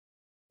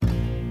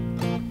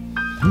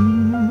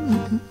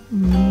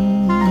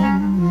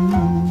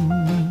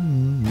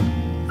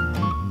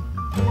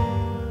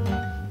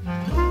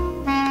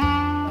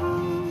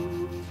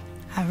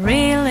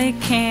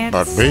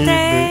but stay.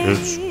 baby,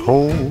 it's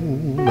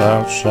cold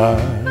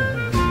outside.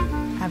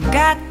 I've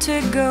got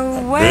to go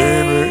away.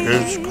 Baby,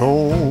 it's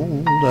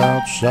cold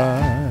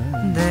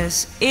outside.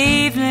 This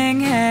evening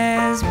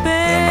has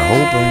been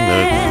hoping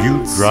that you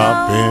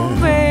drop so in.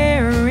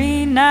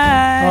 very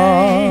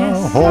I'll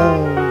nice.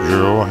 hold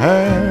your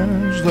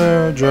hands,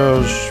 they're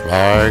just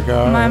like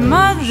ice. My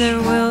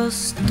mother will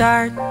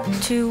start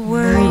to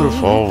worry.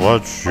 Beautiful,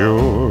 what's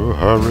your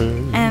hurry?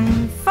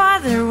 And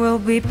father will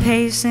be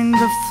pacing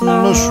the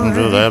floor. Listen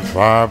to that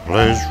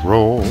fireplace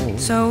roar.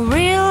 So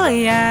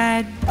really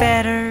I'd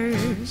better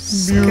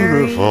scurry.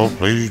 Beautiful,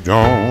 please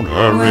don't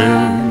hurry.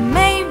 Well,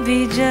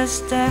 maybe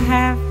just a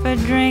half a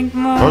drink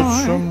more.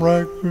 Put some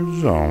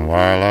records on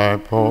while I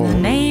pour. The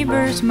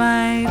neighbors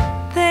might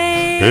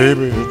think,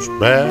 Baby, it's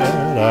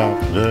bad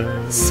out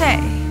there. say,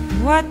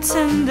 what's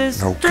in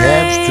this No drink?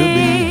 cabs to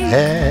be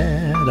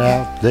had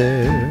out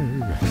there.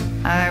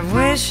 I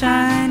wish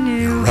I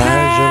knew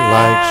Rising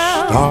like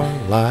how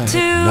starlight to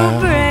now.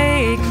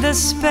 break the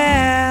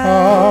spell.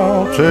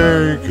 I'll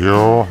take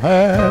your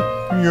hat,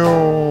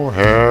 your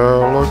hair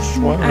looks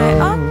swell. I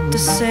ought to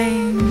say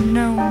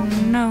no,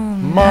 no,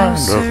 Mind no, if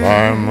sir.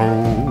 I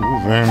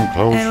move in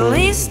closer? At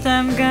least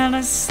I'm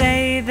gonna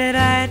say that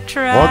I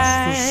tried. What's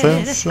the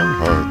sense in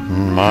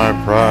hurting my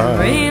pride?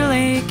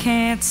 Really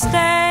can't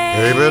stay.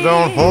 Baby,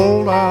 don't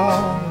hold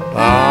out.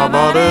 Ah,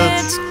 but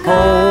it's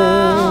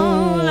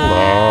cold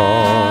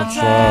outside.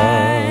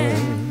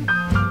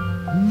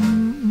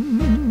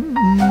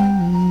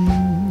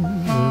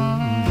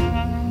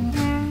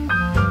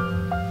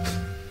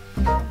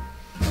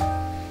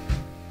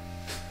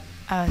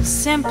 I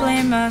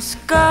simply must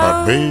go.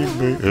 But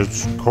baby,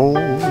 it's cold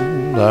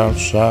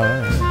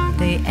outside.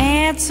 The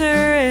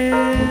answer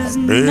is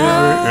Baby,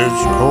 no.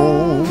 it's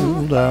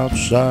cold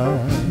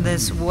outside.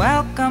 This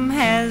welcome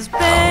has How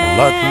been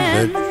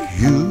lucky that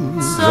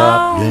you so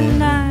dropped in.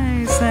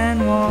 nice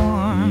and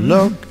warm.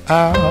 Look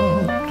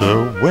out the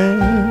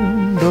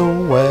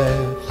window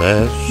at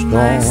that storm.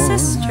 My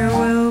sister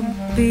will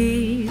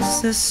be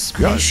Gosh,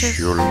 suspicious.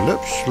 your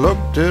lips look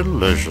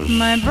delicious.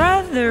 My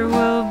brother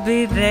will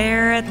be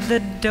there at the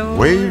door.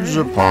 Waves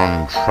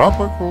upon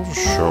tropical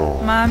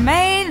shore. My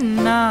maiden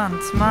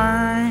aunt's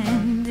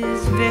mind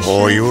is vicious.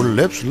 Oh, your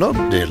lips look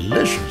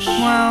delicious.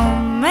 Well,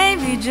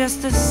 maybe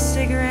just a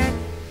cigarette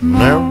more.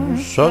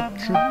 Never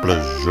such a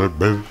blizzard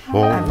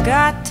before. I've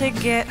got to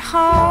get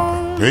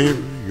home.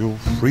 Baby, you'll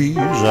freeze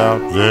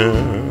out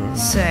there.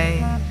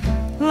 Say,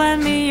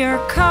 lend me your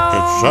coat.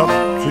 It's up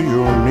to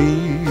your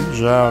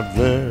knees out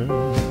there.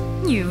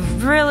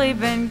 You've really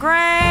been great.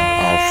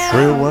 I'll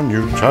thrill when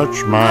you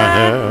touch my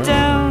hair.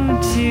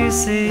 Don't you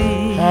see?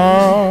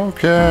 How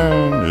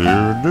can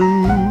you do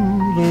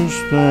this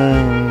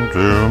thing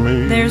to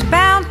me? There's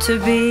bound to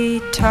be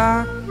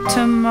talk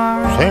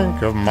tomorrow.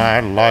 Think of my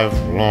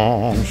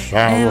lifelong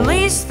sorrow. At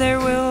least there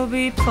will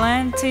be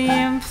plenty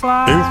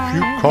implied. If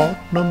you caught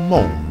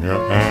pneumonia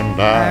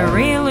and I I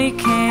really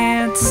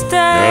can't stay.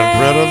 get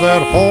rid of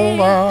that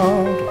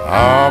holdout,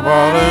 how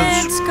about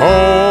it's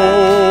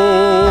cold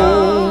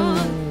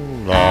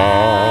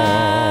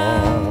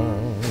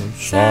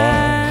outside?